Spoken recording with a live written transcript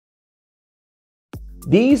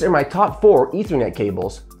These are my top 4 Ethernet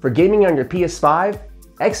cables for gaming on your PS5,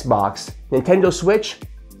 Xbox, Nintendo Switch,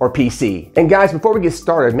 or PC. And guys, before we get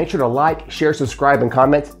started, make sure to like, share, subscribe, and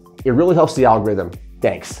comment. It really helps the algorithm.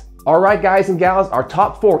 Thanks. Alright guys and gals, our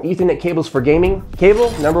top 4 Ethernet cables for gaming.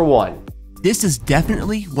 Cable number 1. This is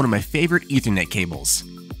definitely one of my favorite Ethernet cables,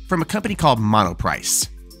 from a company called Monoprice.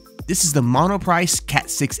 This is the Monoprice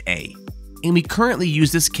Cat6A, and we currently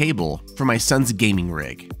use this cable for my son's gaming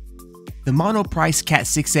rig. The Monoprice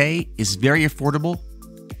Cat6A is very affordable,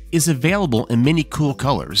 is available in many cool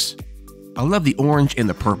colors. I love the orange and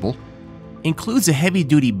the purple. Includes a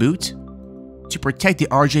heavy-duty boot to protect the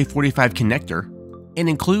RJ45 connector, and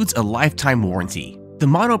includes a lifetime warranty. The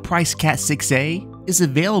Monoprice Cat6A is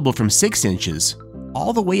available from 6 inches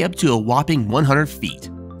all the way up to a whopping 100 feet.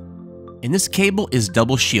 And this cable is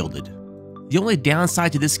double shielded. The only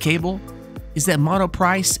downside to this cable is that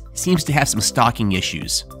Monoprice seems to have some stocking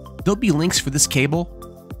issues. There'll be links for this cable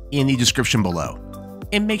in the description below.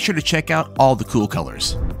 And make sure to check out all the cool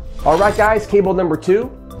colors. Alright guys, cable number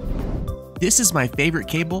 2. This is my favorite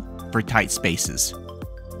cable for tight spaces.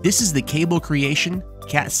 This is the Cable Creation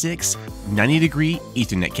Cat6 90-degree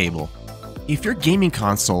Ethernet cable. If your gaming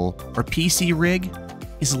console or PC rig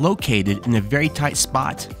is located in a very tight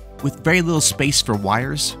spot with very little space for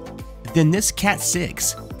wires, then this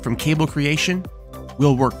Cat6 from Cable Creation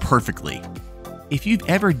will work perfectly. If you've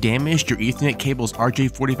ever damaged your Ethernet cable's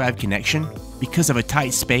RJ45 connection because of a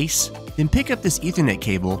tight space, then pick up this Ethernet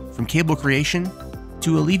cable from Cable Creation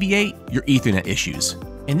to alleviate your Ethernet issues.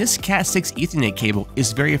 And this Cat6 Ethernet cable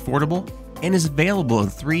is very affordable and is available in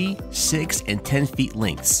 3, 6, and 10 feet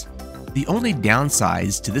lengths. The only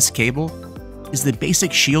downsides to this cable is the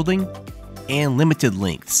basic shielding and limited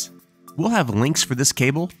lengths. We'll have links for this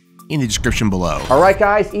cable in the description below. Alright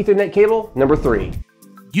guys, Ethernet cable number 3.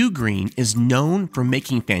 Ugreen is known for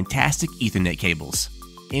making fantastic Ethernet cables,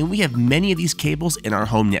 and we have many of these cables in our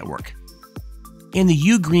home network. And the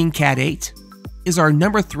Ugreen Cat8 is our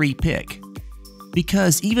number 3 pick,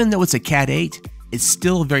 because even though it's a Cat8, it's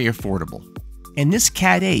still very affordable. And this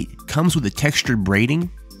Cat8 comes with a textured braiding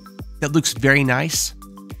that looks very nice,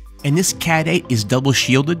 and this Cat8 is double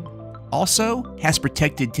shielded, also has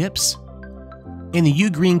protected tips, and the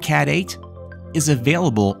Ugreen Cat8 is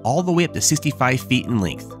available all the way up to 65 feet in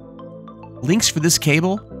length. Links for this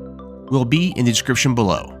cable will be in the description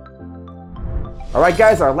below. Alright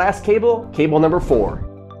guys, our last cable, cable number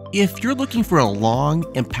 4. If you're looking for a long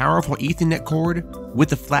and powerful Ethernet cord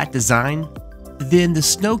with a flat design, then the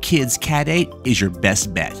Snow Kids Cat8 is your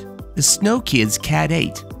best bet. The Snow Kids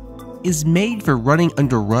Cat8 is made for running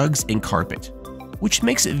under rugs and carpet, which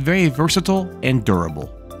makes it very versatile and durable.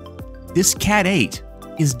 This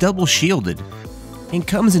Cat8 is double shielded and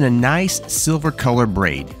comes in a nice silver color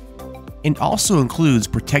braid, and also includes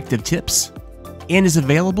protective tips and is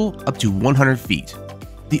available up to 100 feet.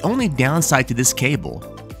 The only downside to this cable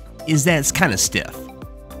is that it's kind of stiff,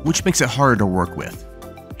 which makes it harder to work with.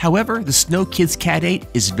 However, the Snow Kids Cat8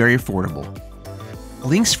 is very affordable.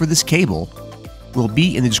 Links for this cable will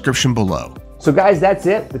be in the description below. So guys, that's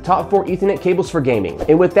it, the top 4 Ethernet cables for gaming.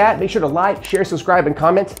 And with that, make sure to like, share, subscribe, and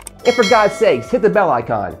comment. And for God's sakes, hit the bell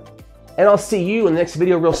icon. And I'll see you in the next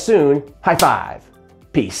video real soon. High five.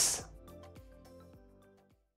 Peace.